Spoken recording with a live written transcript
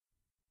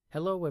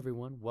Hello,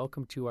 everyone.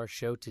 Welcome to our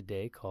show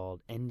today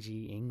called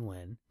NG 英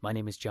文. My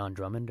name is John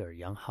Drummond or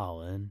Yang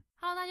Haoen.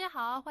 Hello， 大家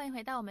好，欢迎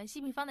回到我们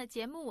新平方的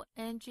节目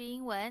NG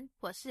英文，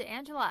我是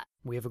Angela。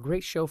 We have a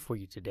great show for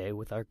you today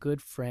with our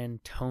good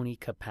friend Tony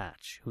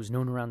Capatch, who's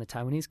known around the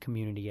Taiwanese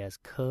community as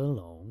科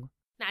隆。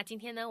那今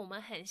天呢，我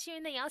们很幸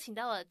运的邀请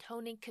到了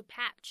Tony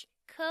Capatch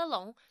科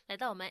隆来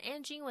到我们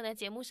NG 英文的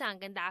节目上，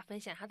跟大家分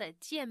享他的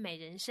健美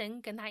人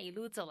生，跟他一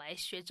路走来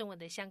学中文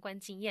的相关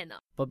经验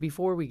呢。But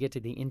before we get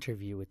to the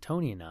interview with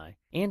Tony and I,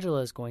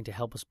 Angela is going to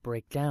help us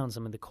break down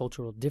some of the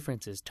cultural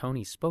differences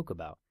Tony spoke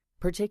about,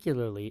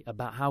 particularly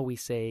about how we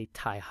say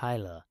太嗨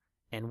了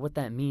and what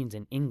that means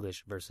in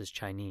English versus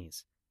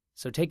Chinese.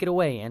 So take it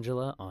away,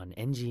 Angela, on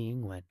NG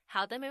英文。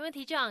好的，没问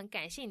题 John，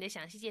 感谢你的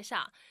详细介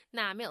绍。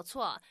那没有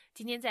错，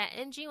今天在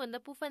NG 英文的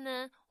部分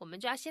呢，我们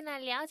就要先来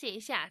了解一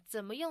下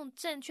怎么用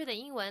正确的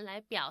英文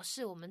来表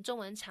示我们中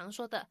文常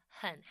说的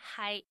很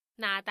嗨。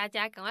那大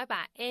家赶快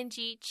把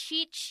NG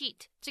Cheat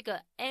Sheet 这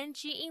个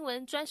NG 英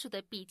文专属的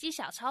笔记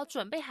小抄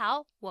准备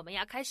好，我们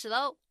要开始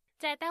咯。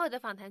在待会的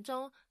访谈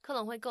中，科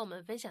隆会跟我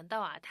们分享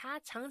到他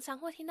常常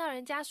会听到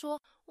人家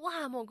说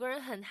哇某个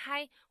人很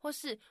嗨，或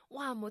是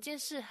哇某件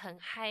事很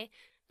嗨。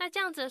那这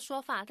样子的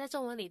说法在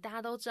中文里大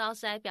家都知道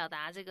是在表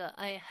达这个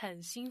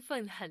很兴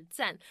奋、很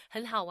赞、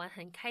很好玩、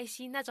很开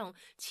心，那种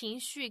情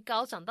绪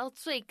高涨到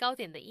最高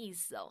点的意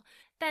思哦。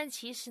但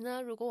其实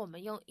呢，如果我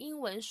们用英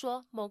文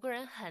说某个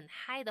人很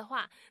嗨的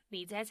话，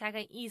你猜猜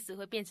看意思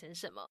会变成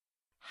什么？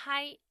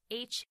 High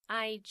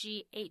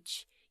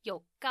H-I-G-H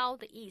有高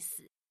的意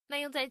思。那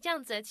用在这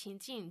样子的情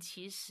境，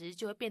其实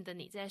就会变得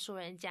你在说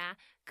人家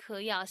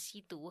嗑药、吸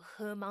毒、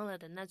喝懵了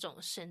的那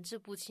种神志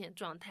不清的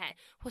状态，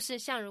或是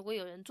像如果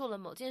有人做了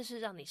某件事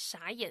让你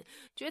傻眼，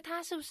觉得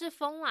他是不是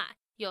疯啦，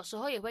有时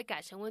候也会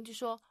改成问句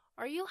说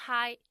Are you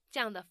high 这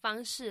样的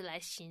方式来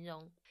形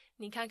容。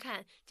你看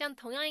看，这样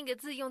同样一个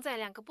字用在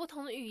两个不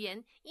同的语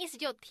言，意思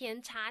就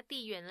天差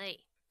地远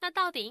嘞。那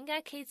到底应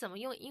该可以怎么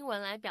用英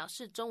文来表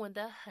示中文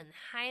的很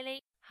嗨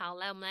嘞？好，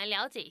来我们来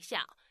了解一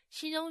下。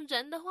形容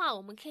人的话，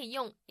我们可以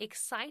用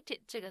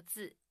excited 这个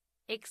字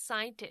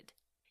excited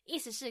意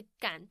思是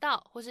感到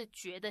或是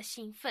觉得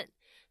兴奋。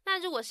那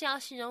如果是要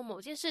形容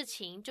某件事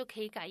情，就可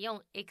以改用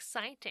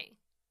exciting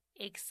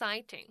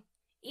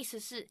意思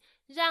是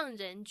让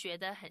人觉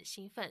得很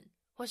兴奋，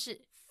或是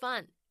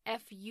fun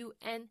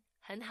F-U-N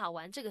很好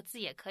玩这个字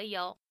也可以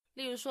哦。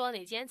例如说你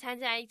今天参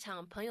加一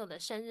场朋友的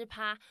生日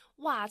趴，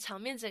哇场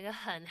面整个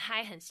很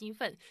嗨很兴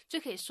奋，就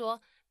可以说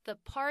The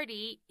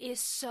party is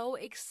so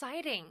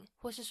exciting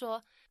或是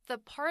说 The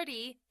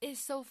party is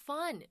so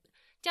fun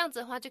这样子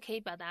的话就可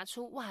以表达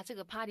出哇这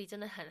个 party 真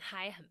的很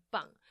嗨很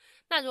棒。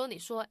那如果你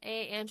说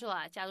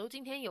Angela 假如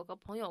今天有个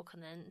朋友可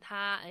能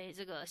他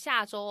这个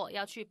下周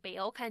要去北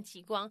欧看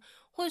极光，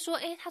或者说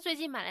他最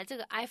近买了这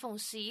个 iPhone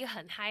 11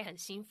很嗨很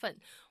兴奋，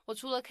我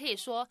除了可以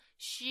说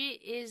She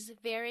is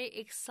very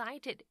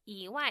excited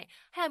以外，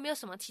还有没有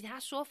什么其他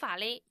说法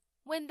嘞？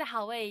问得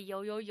好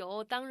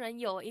有，当然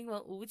有，英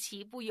文无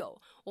奇不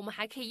有。我们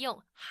还可以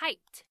用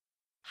hyped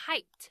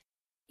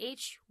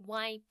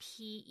H-Y-P-E-D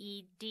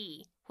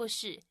或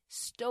是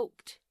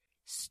stoked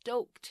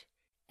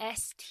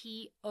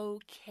S-T-O-K-E-D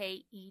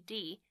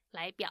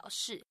来表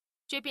示，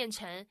就变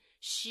成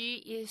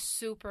She is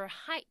super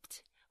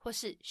hyped 或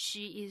是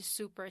She is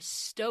super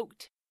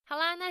stoked。 好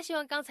啦，那希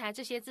望刚才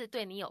这些字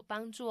对你有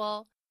帮助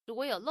哦。如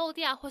果有漏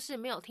掉或是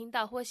没有听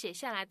到或写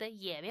下来的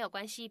也没有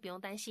关系，不用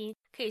担心，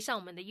可以上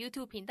我们的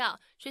YouTube 频道，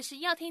随时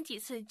要听几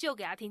次就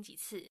给他听几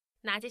次。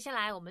那接下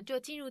来我们就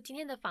进入今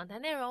天的访谈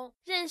内容，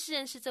认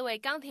识这位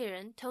钢铁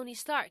人 Tony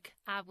Stark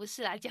不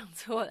是啦，讲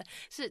错了，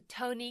是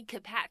Tony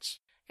Capatch，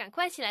 赶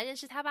快起来认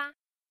识他吧。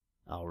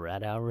All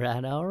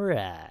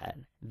right.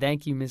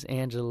 Thank you, Miss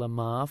Angela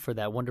Ma, for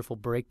that wonderful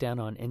breakdown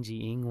on NG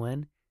英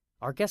文。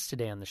Our guest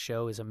today on the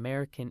show is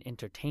American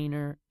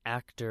entertainer,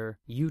 actor,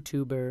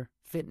 YouTuber,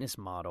 fitness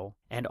model,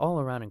 and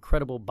all-around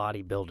incredible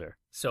bodybuilder.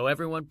 So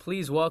everyone,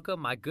 please welcome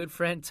my good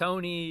friend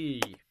Tony.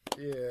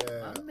 Yeah,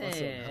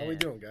 awesome. How we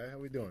doing, guy? How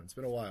we doing? It's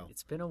been a while.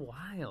 It's been a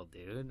while,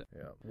 dude.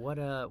 Yeah. What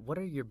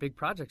are your big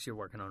projects you're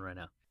working on right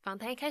now? 访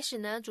谈一开始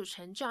呢，主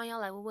持人John要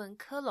来问问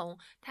科隆，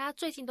他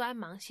最近都在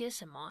忙些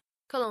什么。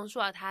科隆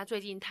说他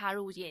最近踏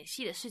入演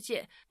戏的世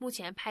界，目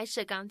前拍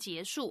摄刚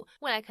结束，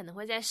未来可能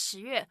会在10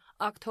月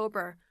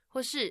October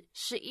或是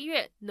11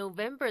月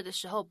November 的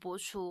时候播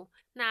出。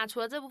那除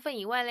了这部分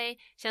以外嘞，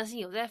相信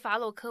有在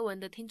follow 科文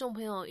的听众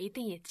朋友一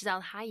定也知道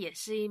他也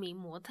是一名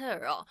模特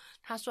儿哦。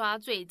他说他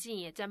最近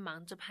也在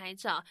忙着拍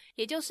照，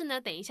也就是呢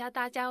等一下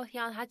大家会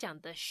听到他讲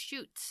的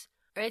shoots，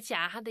 而且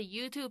他的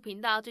YouTube 频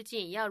道最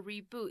近也要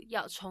reboot，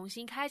 要重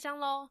新开张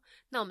咯。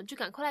那我们就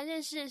赶快来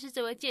认识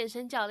这位健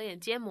身教练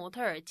兼模特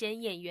儿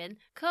兼演员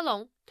科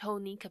隆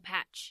Tony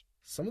Capatch。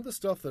 Some of the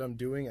stuff that I'm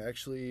doing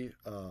actually,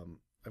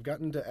 I've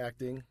gotten into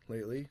acting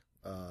lately.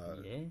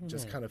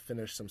 Just kind of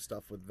finished some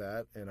stuff with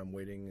that, and I'm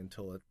waiting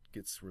until it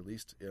gets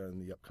released in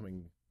the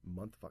upcoming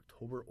month of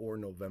October or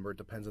November. It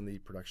depends on the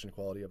production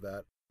quality of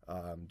that.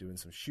 I'm doing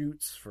some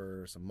shoots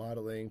for some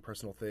modeling,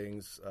 personal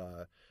things,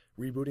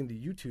 rebooting the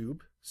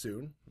YouTube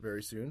soon,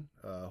 very soon.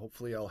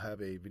 Hopefully I'll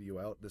have a video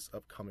out this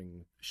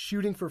upcoming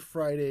shooting for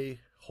Friday,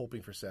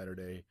 hoping for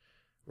Saturday.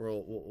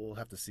 We'll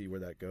have to see where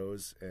that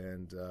goes,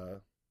 and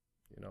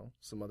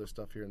some other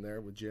stuff here and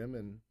there with Jim,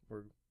 and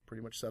we're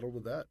pretty much settled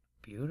with that.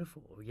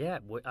 Beautiful. Yeah,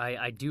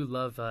 I do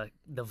love the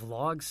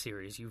vlog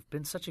series. You've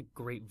been such a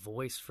great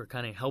voice for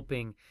kind of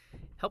helping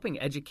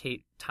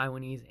educate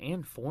Taiwanese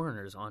and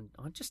foreigners on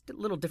just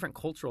little different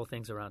cultural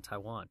things around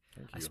Taiwan.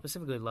 Thank you. I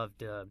specifically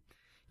loved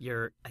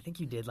I think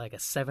you did like a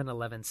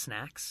 7-Eleven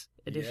snacks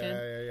edition.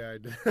 Yeah, I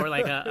did. Or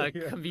like a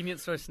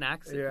convenience store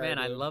snacks. Yeah, Man,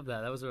 I love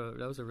that. That was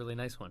a really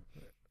nice one.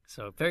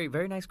 So very,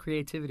 very nice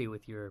creativity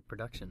with your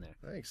production there.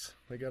 Thanks.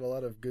 They got a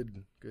lot of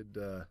good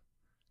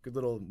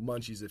little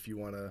munchies if you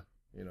want to,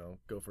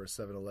 go for a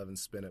 7-Eleven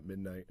spin at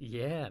midnight.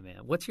 Yeah,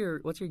 man. What's your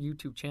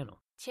YouTube channel?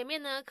 前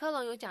面呢，科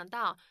隆有讲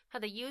到他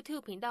的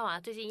YouTube 频道啊，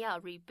最近要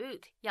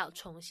reboot， 要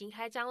重新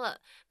开张了。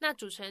那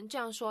主持人这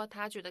样说，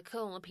他觉得科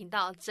隆的频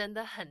道真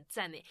的很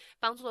赞诶，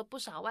帮助了不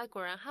少外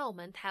国人和我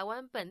们台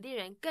湾本地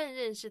人更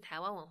认识台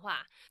湾文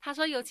化。他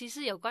说，尤其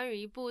是有关于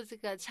一部这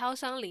个超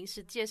商零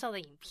食介绍的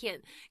影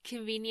片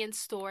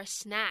 ，Convenience Store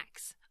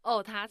Snacks。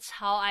他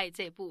超爱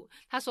这部。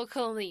他说科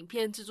隆的影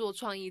片制作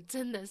创意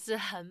真的是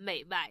很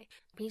美拜。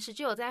平时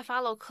就有在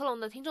follow 科隆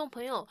的听众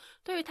朋友，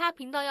对于他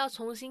频道要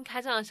重新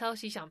开张的消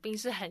息，想必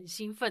是很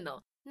兴奋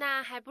哦。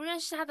那还不认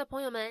识他的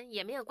朋友们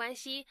也没有关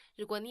系，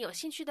如果你有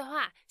兴趣的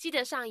话，记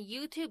得上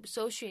YouTube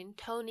搜寻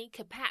Tony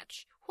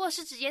Capatch， 或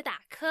是直接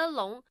打科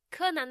隆，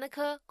柯南的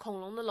柯，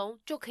恐龙的龙，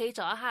就可以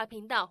找到他的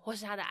频道或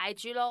是他的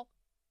IG 咯。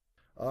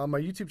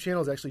My YouTube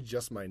channel is actually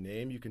just my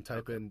name. You can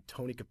type in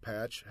Tony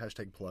Capatch,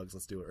 #plugs.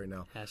 Let's do it right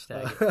now.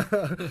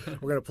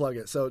 We're going to plug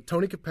it. So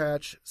Tony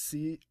Capatch,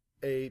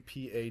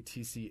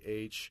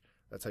 Capatch.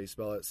 That's how you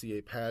spell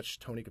it. Patch,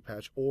 Tony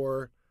Capatch,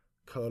 or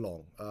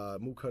Kelong.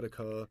 Mu ke de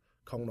ke,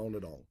 kong long de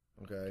dong.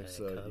 Okay,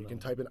 so you can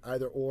type in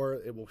either or,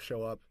 it will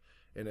show up,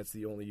 and it's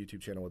the only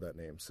YouTube channel with that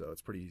name, so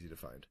it's pretty easy to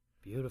find.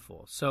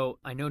 Beautiful. So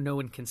I know no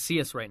one can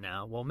see us right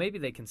now. Well, maybe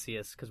they can see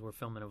us because we're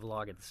filming a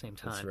vlog at the same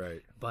time. That's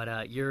right.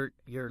 But you're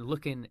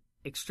looking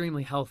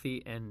extremely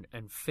healthy and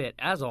fit,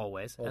 as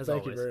always. Well,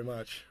 thank you very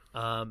much.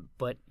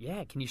 But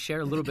yeah, can you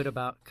share a little bit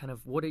about kind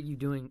of what are you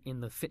doing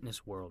in the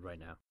fitness world right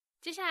now?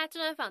 接下来这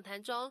段访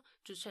谈中，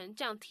主持人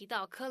这样提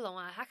到科隆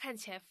啊，他看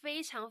起来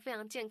非常非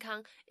常健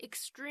康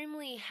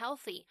 ，extremely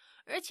healthy，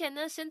 而且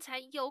呢身材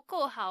有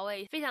够好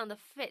诶，非常的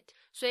fit，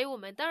 所以我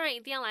们当然一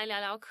定要来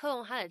聊聊科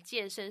隆他的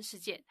健身世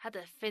界，他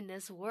的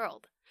fitness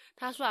world。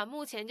他说啊，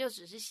目前就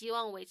只是希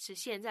望维持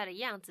现在的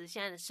样子，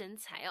现在的身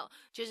材哦，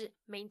就是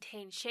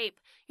maintain shape。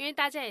因为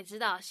大家也知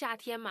道夏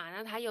天嘛，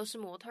那他又是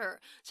模特儿，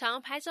常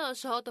常拍照的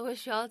时候都会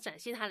需要展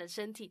现他的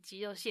身体肌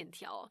肉线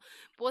条哦。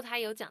不过他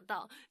有讲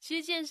到，其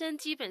实健身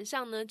基本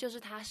上呢就是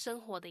他生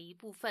活的一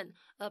部分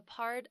 ，a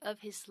part of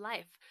his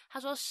life。他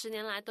说10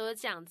年来都是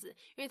这样子，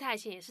因为他以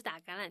前也是打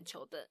橄榄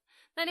球的。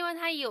那另外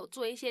他也有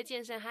做一些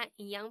健身和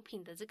营养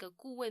品的这个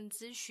顾问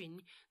咨询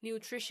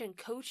nutrition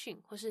coaching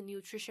或是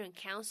nutrition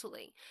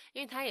counseling，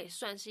 因为他也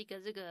算是一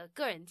个这个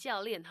个人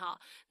教练哈，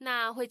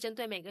那会针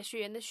对每个学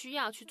员的需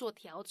要去做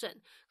调整。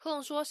科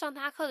隆说上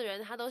他课的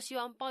人他都希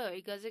望抱有一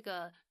个这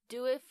个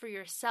do it for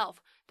yourself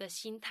的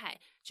心态，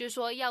就是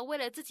说要为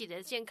了自己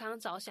的健康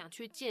着想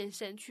去健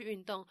身去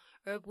运动，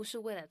而不是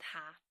为了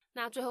他。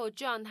那最后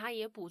John 他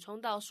也补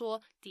充到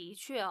说，的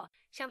确哦，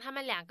像他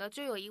们两个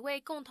就有一位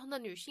共同的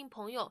女性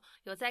朋友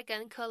有在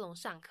跟科隆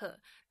上课，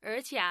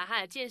而且啊，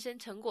他的健身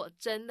成果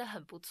真的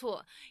很不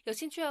错。有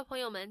兴趣的朋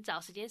友们找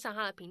时间上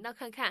他的频道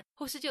看看，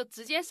或是就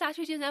直接杀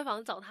去健身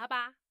房找他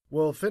吧。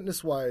Well,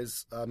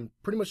 fitness-wise, I'm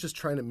pretty much just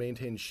trying to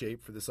maintain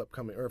shape for this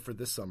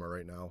summer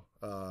right now,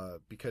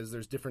 because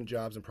there's different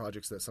jobs and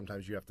projects that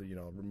sometimes you have to,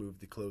 remove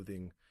the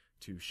clothing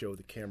to show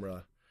the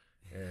camera.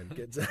 And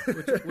get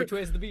which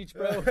way is the beach,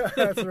 bro?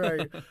 That's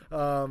right.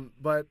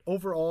 But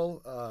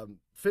overall,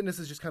 fitness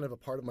is just kind of a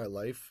part of my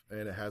life,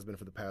 and it has been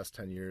for the past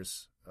 10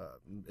 years,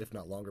 if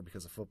not longer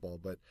because of football.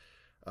 But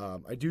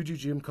I do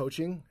gym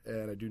coaching,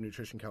 and I do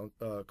nutrition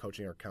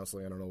coaching or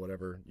counseling. I don't know,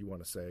 whatever you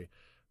want to say.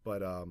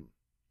 But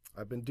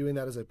I've been doing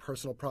that as a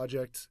personal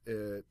project.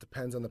 It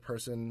depends on the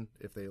person,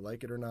 if they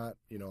like it or not.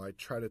 I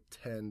try to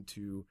tend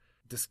to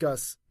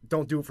discuss,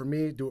 don't do it for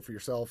me, do it for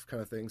yourself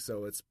kind of thing.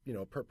 So it's,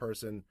 per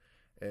person.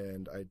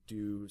 And I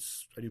do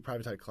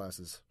privatized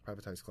classes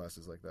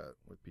like that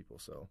with people.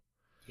 So,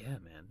 yeah,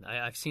 man,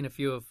 I've seen a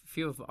few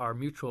of our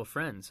mutual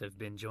friends have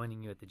been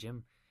joining you at the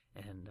gym,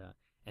 and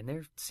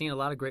they're seeing a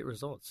lot of great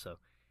results. So,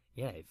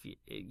 yeah, if you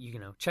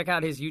check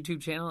out his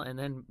YouTube channel and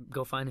then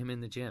go find him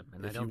in the gym.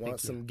 And if you want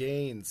some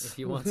gains, if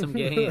you want some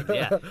gains,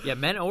 yeah,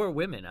 men or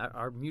women.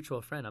 Our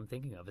mutual friend I'm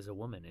thinking of is a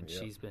woman, and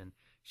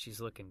she's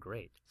looking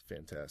great. It's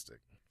fantastic.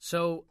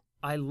 So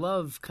I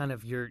love kind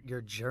of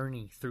your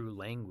journey through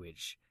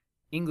language.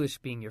 English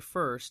being your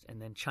first, and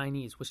then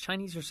Chinese. Was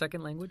Chinese your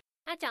second language?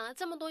 那讲了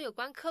这么多有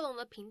关科隆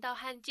的频道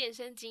和健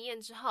身经验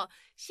之后，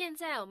现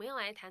在我们要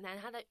来谈谈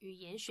他的语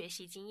言学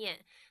习经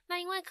验。那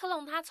因为科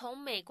隆他从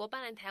美国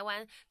搬来台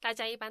湾，大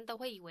家一般都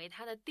会以为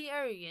他的第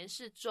二语言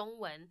是中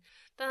文，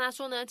但他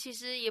说呢，其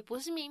实也不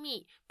是秘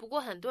密。不过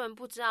很多人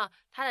不知道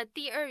他的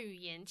第二语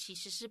言其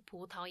实是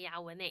葡萄牙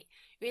文诶，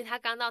因为他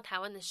刚到台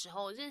湾的时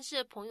候，认识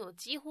的朋友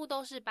几乎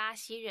都是巴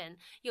西人，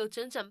有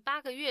整整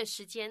8个月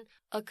时间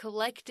 ，a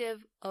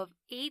collective of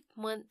 8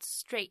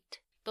 months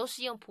straight。都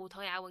是用葡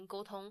萄牙文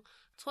沟通，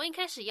从一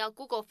开始要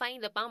Google 翻译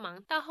的帮忙，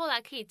到后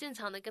来可以正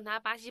常的跟他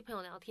巴西朋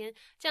友聊天，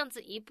这样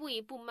子一步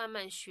一步慢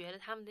慢学了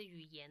他们的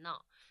语言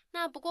哦。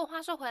那不过话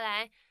说回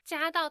来，在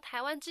他到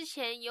台湾之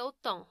前有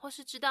懂或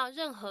是知道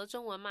任何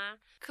中文吗？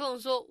科隆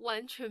说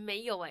完全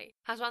没有诶，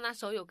他说那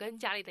时候有跟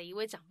家里的一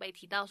位长辈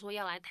提到说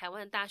要来台湾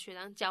的大学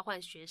当交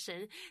换学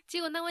生，结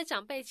果那位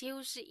长辈几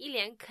乎是一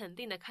脸肯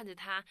定的看着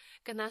他，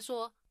跟他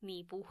说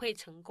你不会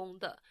成功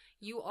的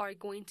 ，You are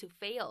going to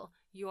fail,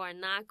 you are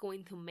not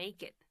going to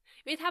make it。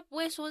因为他不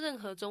会说任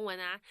何中文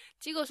啊，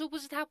结果殊不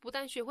知他不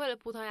但学会了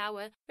葡萄牙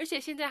文，而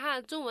且现在他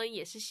的中文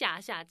也是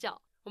下下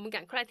叫。我们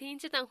赶快来听听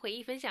这段回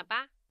忆分享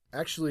吧。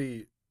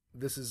Actually,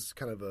 this is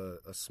kind of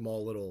a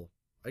small little,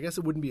 I guess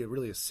it wouldn't be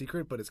really a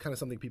secret, but it's kind of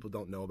something people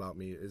don't know about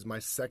me, is my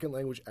second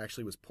language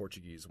actually was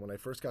Portuguese. When I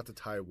first got to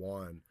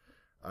Taiwan,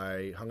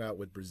 I hung out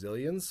with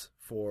Brazilians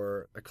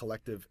for a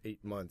collective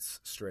 8 months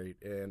straight,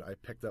 and I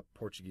picked up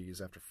Portuguese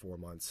after 4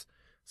 months.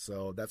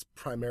 So that's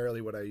primarily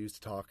what I used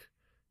to talk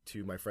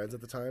to my friends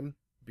at the time,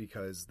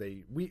 because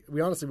we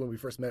honestly, when we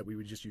first met, we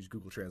would just use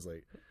Google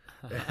Translate.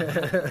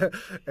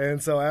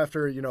 And so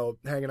after,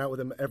 hanging out with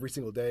them every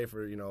single day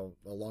for,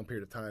 a long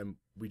period of time,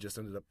 we just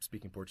ended up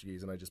speaking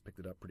Portuguese, and I just picked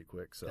it up pretty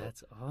quick. So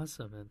that's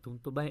awesome, man.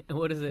 Tunto bem.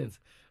 What is it?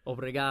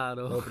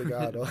 Obrigado.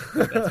 Obrigado.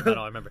 That's about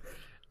all I remember.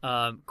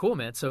 Cool,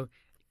 man. So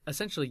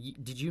essentially,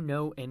 did you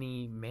know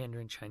any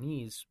Mandarin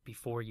Chinese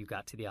before you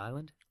got to the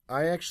island?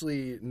 I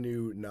actually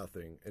knew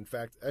nothing. In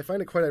fact, I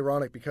find it quite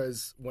ironic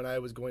because when I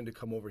was going to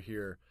come over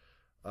here,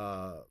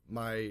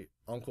 my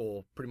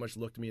uncle pretty much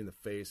looked me in the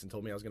face and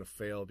told me I was going to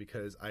fail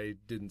because I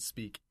didn't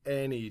speak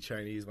any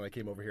Chinese when I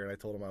came over here, and I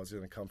told him I was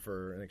going to come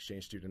for an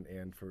exchange student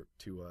and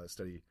to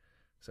study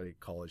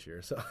college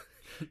here. So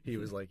he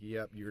was like,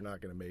 "Yep, you're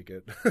not going to make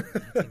it."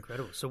 That's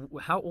incredible. So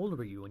how old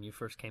were you when you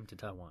first came to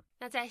Taiwan?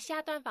 那在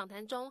下段访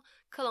谈中，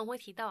科隆会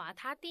提到啊，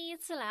他第一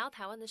次来到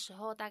台湾的时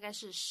候大概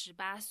是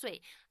18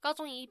岁，高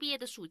中一毕业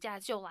的暑假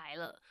就来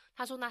了。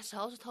他说那时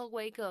候是透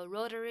过一个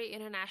Rotary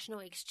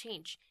International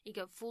Exchange 一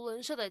个扶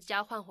轮社的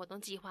交换活动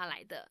计划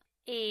来的。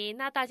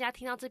那大家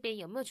听到这边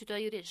有没有觉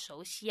得有点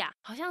熟悉啊？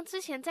好像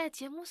之前在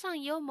节目上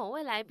也有某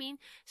位来宾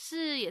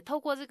是也透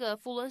过这个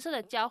扶轮社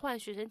的交换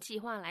学生计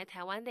划来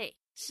台湾的。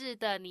是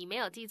的，你没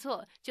有记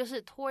错，就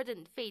是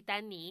Torden 费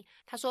丹尼。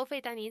他说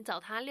费丹尼找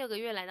他6个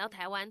月来到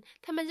台湾，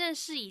他们认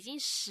识已经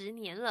10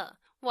年了。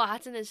哇，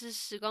真的是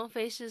时光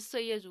飞逝，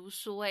岁月如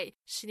梭诶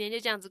，10年就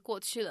这样子过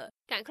去了。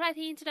赶快来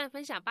听听这段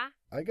分享吧。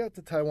I got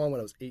to Taiwan when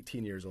I was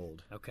 18 years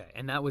old. Okay,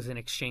 and that was an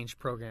exchange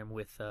program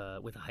with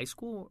a high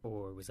school,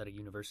 or was that a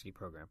university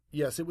program?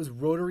 Yes, it was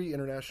Rotary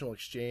International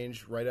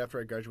Exchange. Right after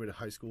I graduated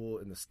high school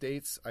in the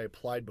States, I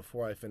applied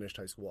before I finished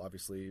high school,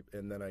 obviously,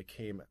 and then I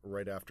came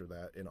right after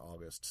that in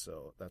August.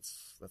 So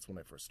that's when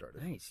I first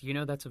started. Nice.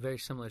 That's a very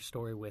similar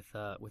story with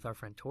our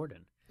friend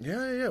Torden.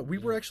 Yeah. We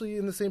were actually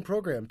in the same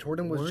program.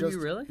 Torden was Were you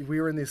really?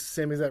 We were in the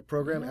same exact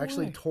program. No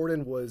Actually, way.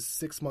 Torden was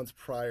 6 months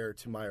prior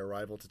to my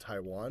arrival to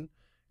Taiwan,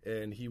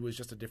 and he was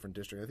just a different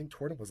district. I think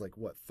Torden was like,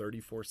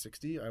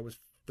 3460? I was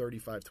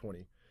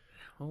 3520.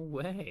 No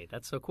way.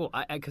 That's so cool.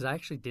 Because I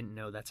actually didn't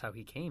know that's how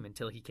he came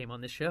until he came on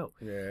this show.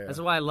 Yeah.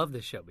 That's why I love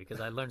this show, because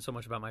I learned so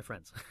much about my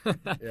friends.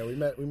 Yeah,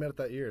 we met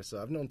that year.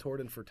 So I've known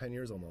Torden for 10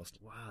 years almost.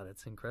 Wow,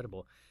 that's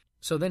incredible.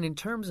 So then in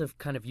terms of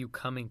kind of you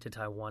coming to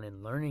Taiwan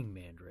and learning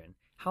Mandarin,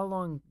 how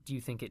long do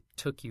you think it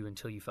took you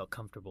until you felt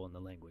comfortable in the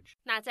language?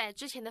 那在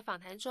之前的访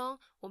谈中，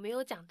我们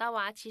有讲到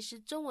啊，其实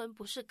中文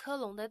不是科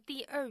隆的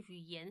第二语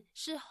言，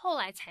是后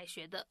来才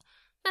学的。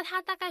那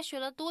他大概学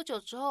了多久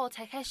之后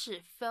才开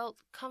始 felt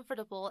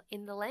comfortable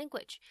in the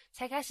language，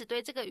 才开始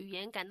对这个语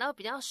言感到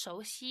比较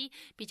熟悉，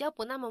比较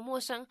不那么陌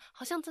生，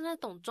好像真的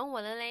懂中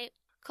文了嘞。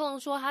科隆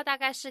说他大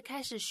概是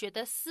开始学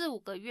的4-5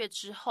个月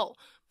之后，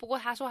不过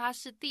他说他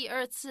是第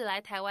2次来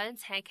台湾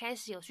才开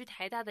始有去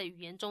台大的语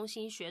言中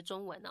心学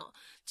中文哦。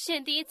之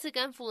前第1次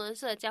跟扶轮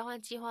社交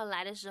换计划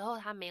来的时候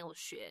他没有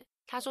学。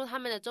他说他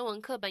们的中文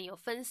课本有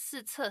分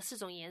4册4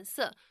种颜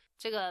色，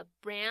这个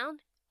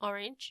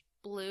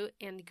brown、orange、blue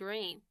and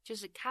green 就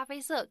是咖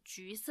啡色、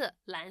橘色、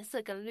蓝色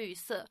跟绿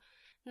色。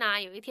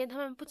那有一天他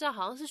们不知道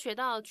好像是学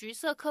到橘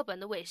色课本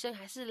的尾声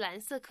还是蓝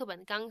色课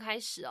本刚开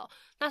始哦，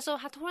那时候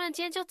他突然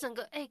间就整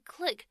个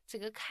click 整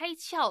个开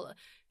窍了，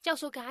教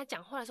授跟他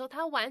讲话的时候，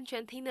他完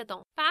全听得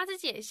懂，把他自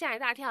己也吓一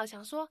大跳，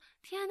想说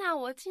天哪，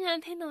我竟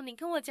然听懂你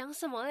跟我讲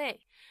什么嘞。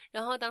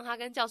然后当他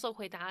跟教授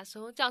回答的时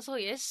候，教授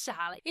也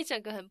傻了，一整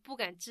个很不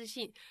敢置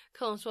信。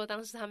克隆说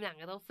当时他们两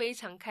个都非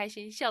常开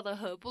心，笑得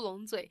合不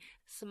拢嘴，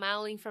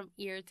 smiling from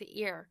ear to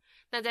ear。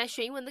 那在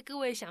学英文的各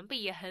位想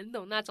必也很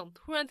懂那种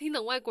突然听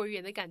懂外国语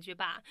言的感觉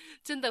吧，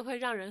真的会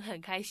让人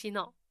很开心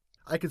哦。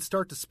 I could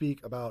start to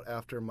speak about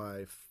after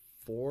my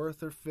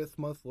 4th or 5th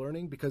month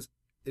learning, because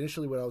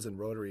initially when I was in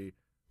Rotary,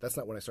 that's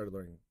not when I started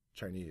learning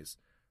Chinese.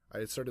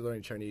 I started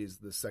learning Chinese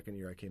the second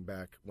year I came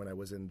back when I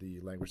was in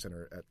the language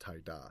center at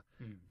Taida.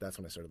 That's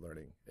when I started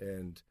learning.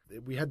 And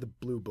we had the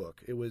blue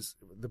book.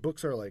 The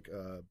books are like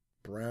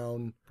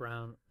brown,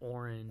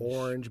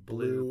 orange,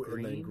 blue,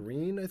 and then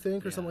green, I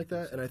think, or something like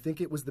that. So. And I think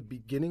it was the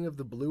beginning of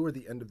the blue or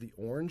the end of the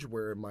orange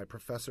where my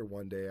professor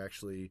one day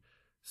actually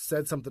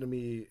said something to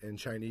me in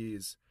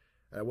Chinese.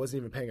 I wasn't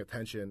even paying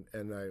attention,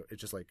 and it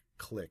just like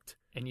clicked.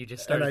 And you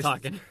just started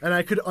talking. And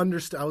I could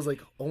understand. I was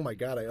like, oh my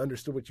God, I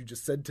understood what you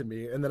just said to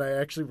me. And then I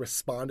actually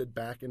responded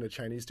back into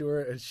Chinese to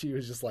her, and she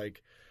was just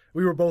like,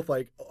 we were both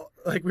like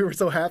we were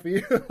so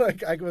happy.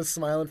 Like I was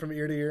smiling from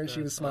ear to ear, and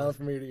she was smiling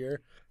from ear to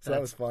ear. So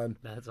that was fun.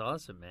 That's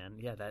awesome, man.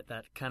 Yeah,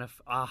 that kind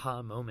of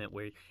aha moment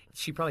where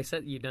she probably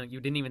said you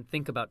didn't even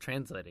think about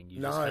translating.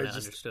 You just kind of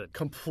understood.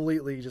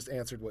 Completely just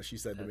answered what she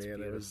said to me,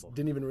 and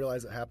didn't even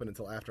realize it happened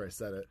until after I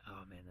said it.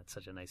 Oh man, that's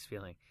such a nice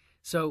feeling.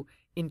 So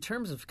in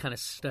terms of kind of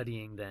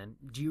studying then,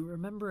 do you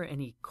remember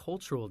any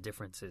cultural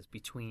differences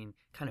between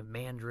kind of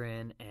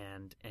Mandarin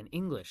and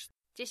English?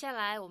 接下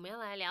来我们要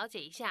来了解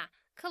一下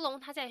科隆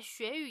他在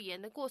学语言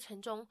的过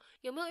程中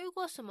有没有遇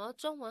过什么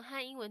中文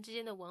和英文之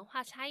间的文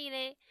化差异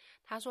嘞？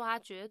他说他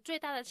觉得最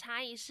大的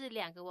差异是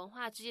两个文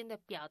化之间的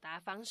表达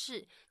方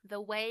式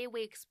The way we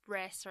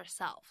express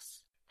ourselves。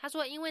他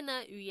说因为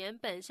呢语言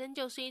本身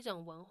就是一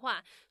种文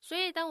化，所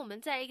以当我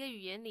们在一个语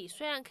言里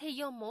虽然可以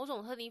用某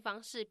种特定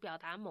方式表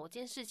达某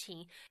件事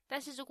情，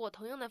但是如果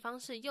同样的方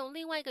式用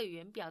另外一个语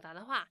言表达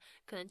的话，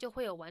可能就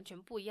会有完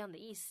全不一样的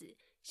意思。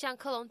像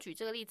科隆举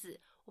这个例子，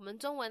我们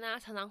中文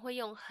常常会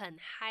用很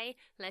嗨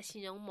来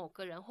形容某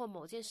个人或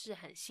某件事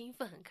很兴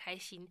奋很开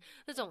心，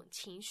那种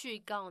情绪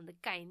高昂的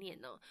概念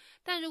呢。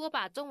但如果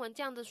把中文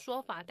这样的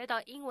说法带到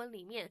英文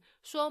里面，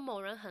说某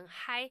人很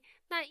嗨，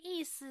那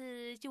意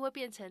思就会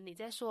变成你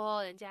在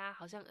说人家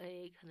好像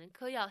可能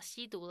嗑药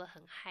吸毒了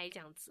很嗨这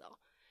样子哦，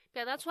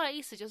表达出来的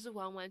意思就是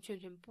完完全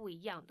全不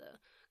一样的。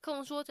克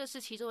隆说这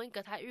是其中一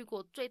个他遇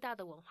过最大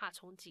的文化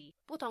冲击，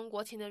不同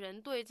国情的人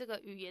对这个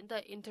语言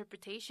的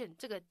interpretation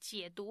这个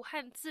解读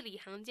和字里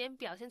行间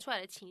表现出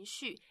来的情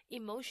绪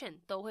emotion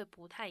都会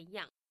不太一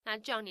样。那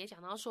John也讲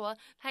到说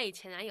他以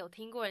前有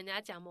听过人家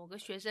讲某个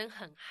学生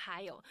很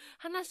嗨哦，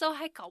他那时候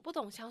还搞不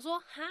懂，想说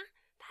哈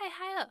太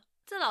嗨了，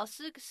这老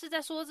师是在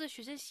说这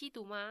学生吸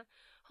毒吗？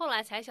后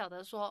来才晓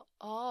得说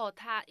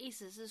他意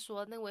思是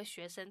说那位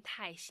学生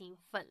太兴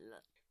奋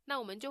了。那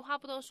我们就话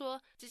不多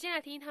说，直接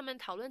来听他们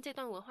讨论这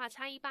段文化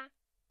差异吧。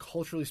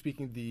Culturally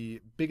speaking,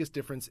 the biggest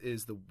difference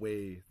is the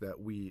way that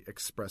we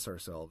express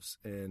ourselves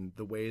and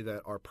the way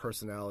that our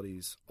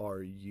personalities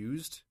are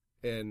used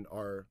and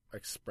are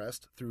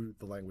expressed through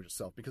the language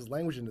itself, because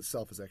language in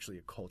itself is actually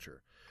a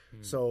culture.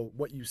 So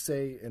what you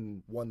say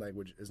in one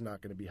language is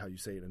not going to be how you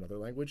say it in another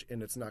language,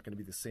 and it's not going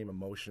to be the same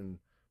emotion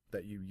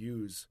that you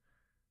use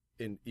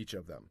in each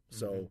of them.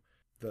 So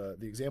the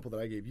example that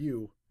I gave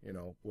you,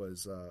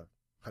 was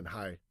很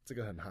嗨，这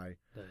个很嗨，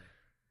对，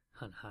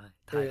很嗨，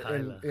太嗨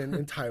了。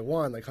In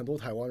Taiwan, like 很多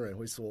台湾人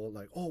会说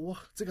like, oh, 哇，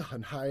这个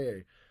很嗨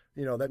耶。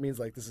That means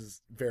like this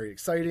is very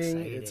exciting.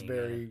 It's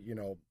very,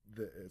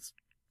 it's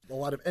a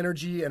lot of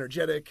energy,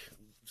 energetic,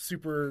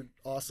 super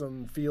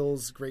awesome,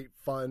 feels great,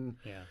 fun.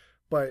 Yeah.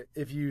 But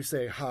if you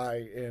say hi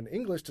in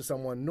English to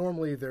someone,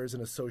 normally there's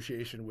an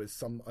association with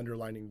some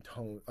underlying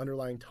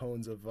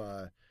tones of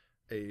a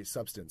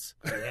substance.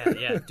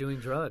 yeah, doing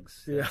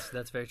drugs.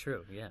 That's very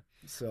true. Yeah.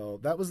 So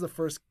that was the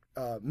first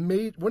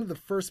one of the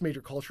first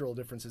major cultural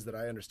differences that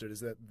I understood, is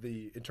that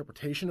the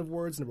interpretation of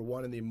words, number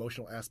one, and the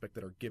emotional aspect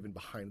that are given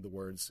behind the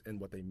words and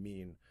what they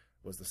mean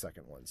was the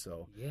second one.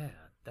 So yeah,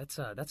 that's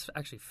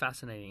actually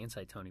fascinating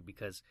insight, Tony,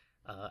 because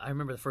I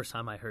remember the first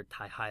time I heard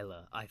Tai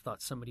Haila, I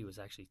thought somebody was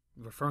actually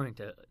referring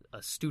to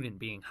a student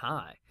being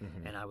high,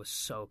 and I was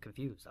so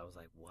confused. I was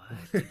like, what?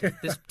 Did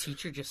this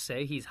teacher just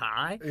say he's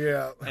high?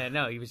 Yeah. And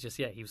no, he was just,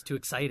 he was too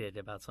excited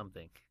about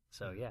something.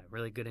 So yeah,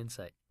 really good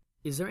insight.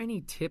 Is there any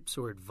tips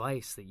or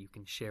advice that you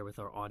can share with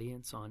our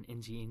audience on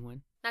NG 英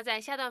文？那在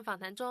下段访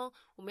谈中，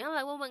我们要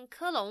来问问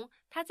科隆，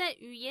他在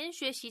语言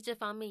学习这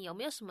方面有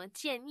没有什么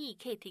建议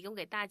可以提供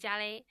给大家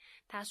嘞？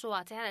他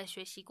说在他的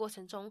学习过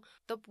程中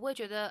都不会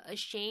觉得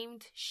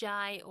ashamed,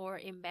 shy or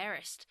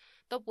embarrassed，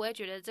都不会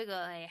觉得这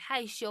个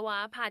害羞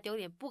啊，怕丢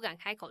脸不敢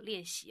开口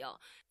练习哦，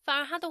反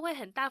而他都会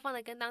很大方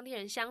的跟当地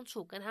人相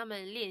处，跟他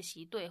们练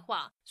习对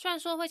话。虽然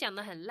说会讲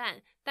得很烂，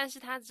但是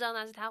他知道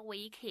那是他唯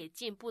一可以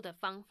进步的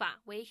方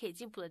法，唯一可以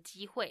进步的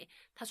机会。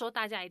他说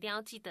大家一定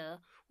要记得，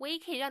唯一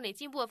可以让你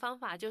进步的方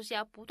法就是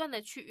要不断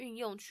的去运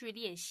用去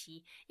练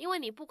习，因为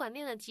你不管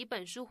念了几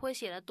本书或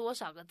写了多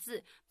少个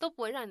字，都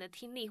不会让你的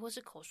听力或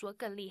是口说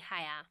更厉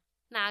害啊。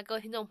那各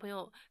位听众朋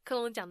友，克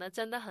隆讲的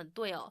真的很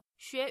对哦，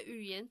学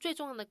语言最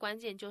重要的关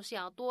键就是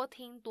要多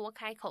听多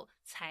开口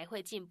才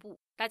会进步。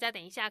大家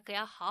等一下可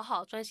要好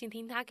好专心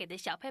听他给的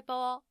小撇步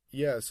哦。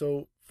Yeah,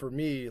 so for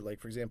me,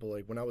 like for example,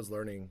 like when I was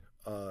learning,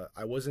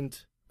 I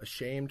wasn't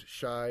ashamed,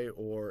 shy,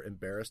 or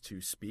embarrassed to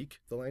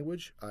speak the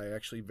language. I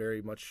actually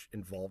very much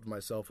involved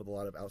myself with a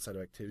lot of outside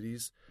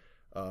activities.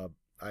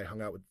 I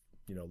hung out with,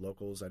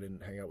 locals. I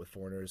didn't hang out with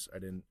foreigners. I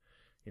didn't,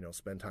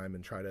 spend time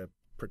and try to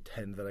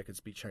pretend that I could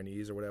speak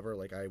Chinese or whatever.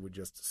 Like I would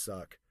just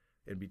suck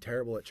and be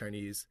terrible at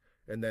Chinese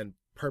and then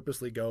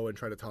purposely go and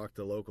try to talk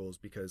to locals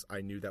because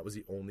I knew that was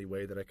the only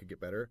way that I could get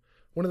better.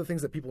 One of the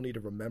things that people need to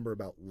remember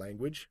about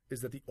language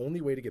is that the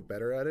only way to get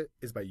better at it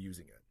is by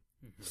using it.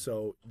 Mm-hmm.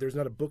 So there's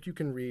not a book you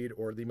can read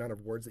or the amount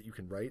of words that you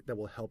can write that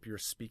will help your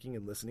speaking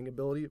and listening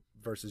ability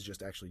versus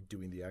just actually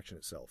doing the action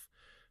itself.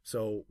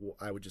 So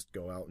I would just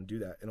go out and do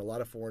that. And a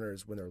lot of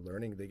foreigners, when they're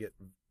learning, they get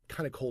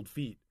kind of cold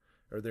feet,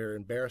 or they're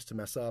embarrassed to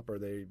mess up, or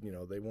they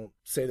won't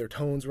say their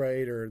tones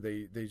right, or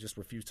they just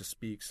refuse to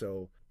speak.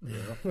 So,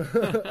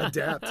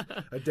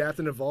 adapt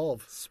and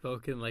evolve.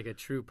 Spoken like a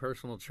true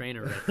personal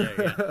trainer right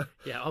there.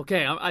 Yeah.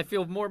 Okay. I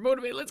feel more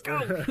motivated. Let's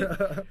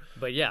go.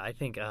 But yeah, I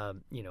think,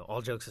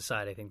 all jokes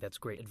aside, I think that's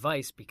great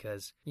advice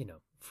because,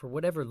 for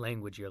whatever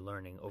language you're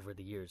learning over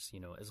the years,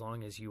 as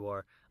long as you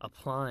are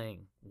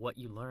applying what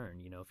you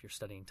learn, if you're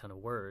studying a ton of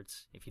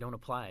words, if you don't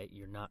apply it,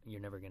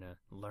 you're never going to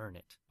learn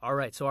it. All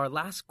right. So our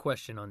last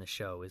question on the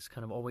show is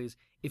kind of always,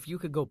 if you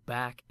could go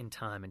back in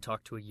time and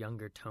talk to a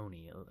younger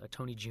Tony, a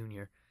Tony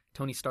Jr.,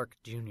 Tony Stark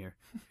Jr.,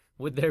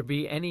 would there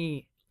be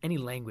any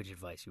language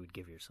advice you would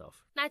give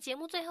yourself? 那节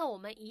目最后我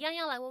们一样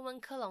要来问问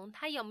克隆，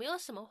他有没有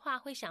什么话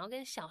会想要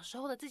跟小时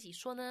候的自己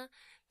说呢？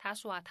他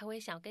说啊，他会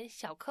想跟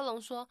小克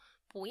隆说，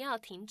不要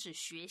停止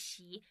学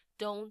习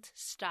 ，Don't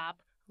stop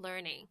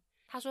learning。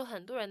他说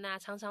很多人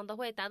常常都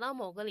会达到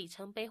某个里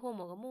程碑或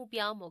某个目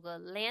标、某个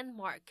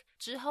landmark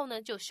之后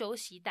呢，就休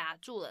息打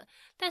住了。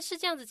但是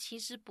这样子其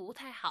实不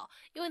太好，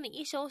因为你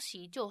一休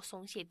息就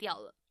松懈掉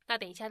了。那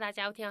等一下大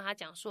家会听到他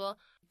讲说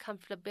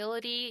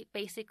comfortability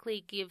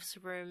basically gives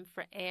room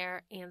for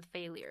error and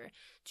failure，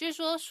 就是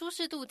说舒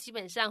适度基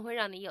本上会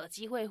让你有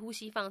机会呼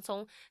吸放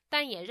松，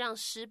但也让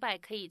失败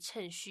可以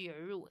趁虚而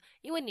入，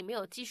因为你没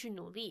有继续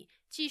努力，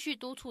继续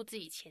督促自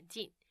己前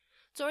进。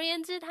总而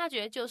言之，他觉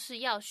得就是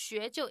要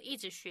学就一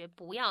直学，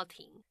不要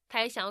停。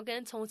他也想要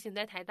跟从前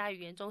在台大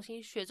语言中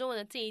心学中文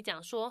的自己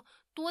讲说，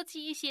多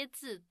记一些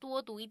字，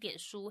多读一点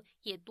书，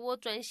也多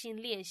专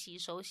心练习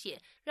手写，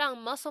让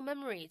muscle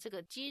memory 这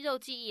个肌肉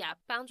记忆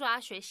帮助他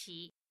学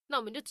习。那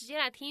我们就直接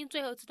来听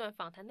最后这段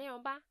访谈内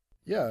容吧。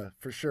Yeah,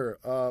 for sure.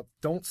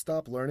 Don't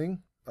stop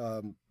learning.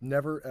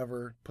 Never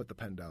ever put the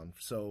pen down.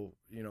 So,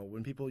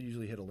 when people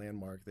usually hit a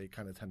landmark, they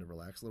kind of tend to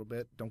relax a little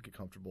bit. Don't get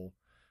comfortable.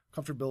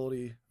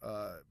 Comfortability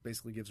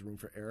basically gives room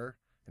for error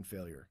and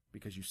failure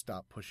because you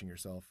stop pushing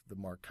yourself. The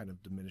mark kind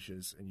of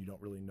diminishes and you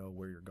don't really know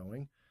where you're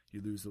going.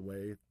 You lose the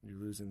way. You're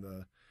losing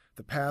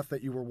the path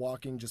that you were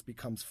walking just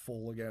becomes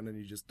full again and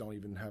you just don't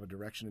even have a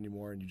direction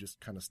anymore and you just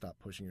kind of stop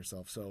pushing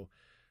yourself. So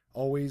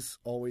always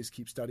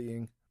keep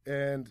studying.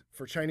 And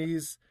for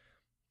Chinese,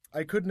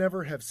 I could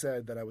never have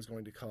said that I was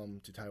going to come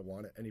to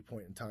Taiwan at any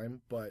point in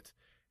time, but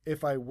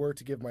if I were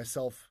to give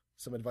myself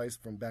some advice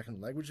from back in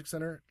the language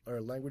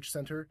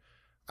center,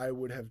 I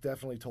would have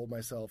definitely told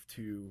myself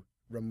to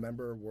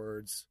remember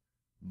words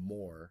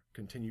more,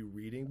 continue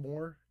reading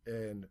more,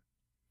 and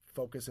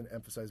focus and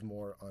emphasize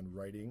more on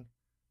writing.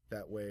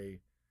 That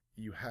way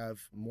you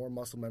have more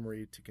muscle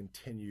memory to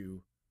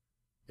continue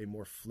a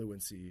more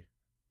fluency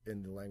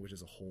in the language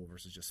as a whole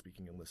versus just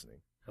speaking and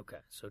listening. Okay,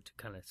 so to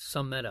kind of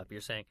sum that up, you're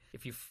saying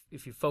if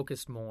you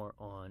focused more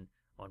on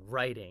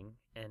writing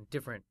and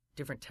different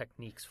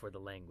techniques for the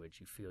language,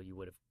 you feel you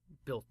would have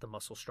built the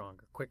muscle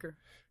stronger quicker?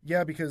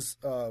 Yeah, because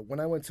when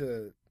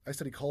I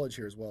studied college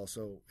here as well.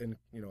 So, and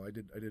I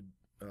did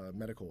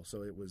medical,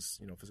 so it was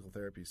physical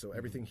therapy. So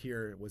everything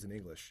here was in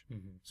English.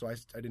 Mm-hmm. So I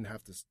didn't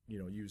have to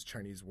use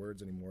Chinese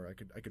words anymore.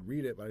 I could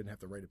read it, but I didn't have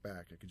to write it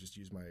back. I could just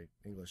use my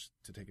English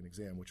to take an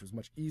exam, which was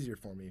much easier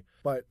for me.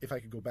 But if I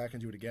could go back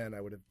and do it again,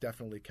 I would have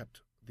definitely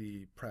kept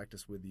the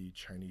practice with the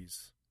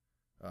Chinese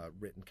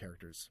written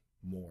characters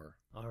more.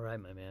 All right,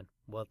 my man.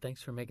 Well,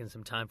 thanks for making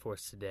some time for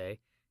us today.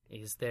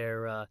 Is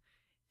there a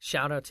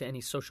shout out to any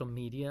social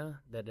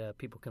media that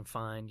people can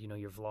find?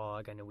 Your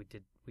vlog. I know we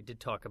did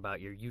talk about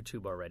your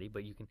YouTube already,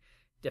 but you can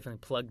definitely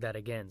plug that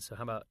again. So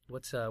how about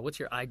what's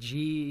your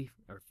IG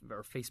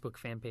or Facebook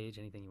fan page?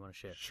 Anything you want to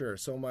share? Sure.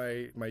 So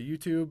my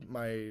YouTube,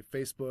 my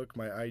Facebook,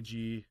 my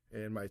IG,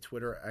 and my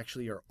Twitter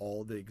actually are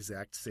all the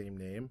exact same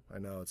name. I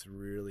know it's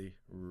really,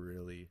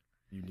 really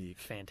unique.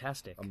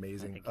 Fantastic.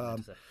 Amazing.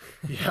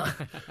 Yeah.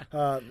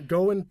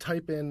 Go and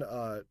type in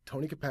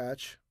Tony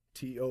Capatch,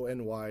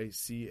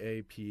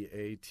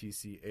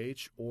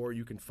 TonyCapatch, or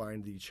you can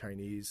find the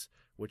Chinese,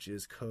 which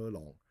is Ke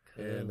Long.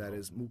 And that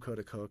is Mu Ke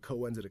de Ke, Ke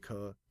Wen de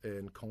Ke,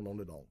 and Kong Long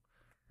de Dong.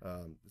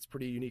 It's a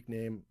pretty unique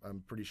name.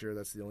 I'm pretty sure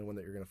that's the only one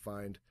that you're going to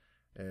find.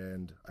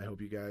 And I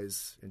hope you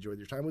guys enjoyed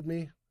your time with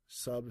me.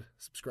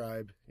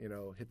 Subscribe,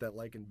 hit that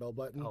like and bell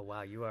button. Oh,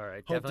 wow. You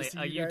are definitely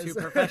a YouTube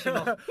guys.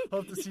 Professional.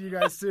 Hope to see you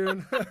guys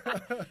soon.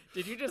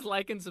 Did you just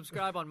like and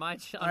subscribe on my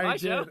show? I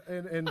did,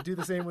 and do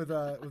the same with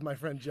my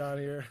friend John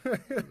here.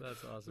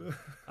 That's awesome.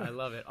 I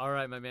love it. All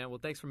right, my man. Well,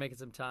 thanks for making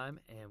some time,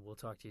 and we'll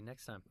talk to you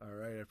next time. All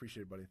right. I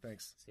appreciate it, buddy.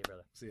 Thanks. See you,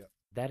 brother. See ya.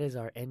 That is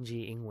our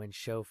NG Ingwen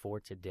show for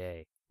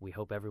today. We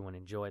hope everyone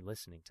enjoyed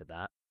listening to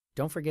that.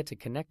 Don't forget to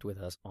connect with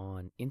us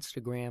on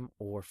Instagram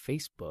or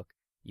Facebook.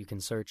 You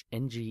can search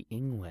NG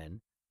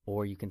Ingwen,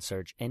 or you can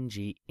search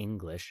NG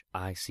English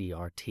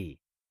ICRT.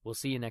 We'll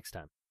see you next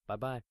time.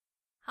 Bye-bye.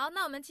 好，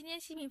那我们今天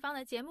西平方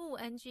的节目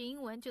NG 英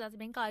文就到这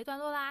边告一段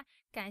落啦，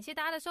感谢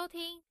大家的收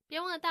听，别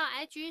忘了到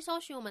IG 搜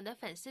寻我们的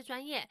粉丝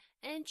专页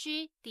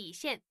NG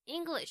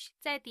English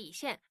再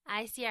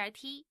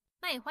ICRT，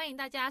那也欢迎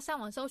大家上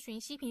网搜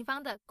寻西平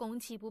方的攻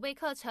其不备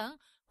课程，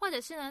或者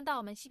是呢到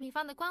我们西平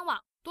方的官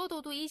网多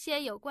读一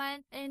些有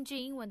关 NG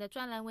英文的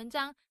专栏文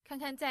章，看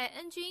看在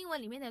NG 英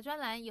文里面的专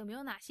栏有没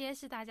有哪些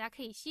是大家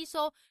可以吸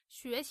收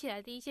学起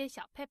来的一些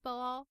小 pebble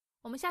哦。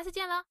我们下次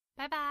见了，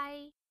拜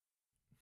拜。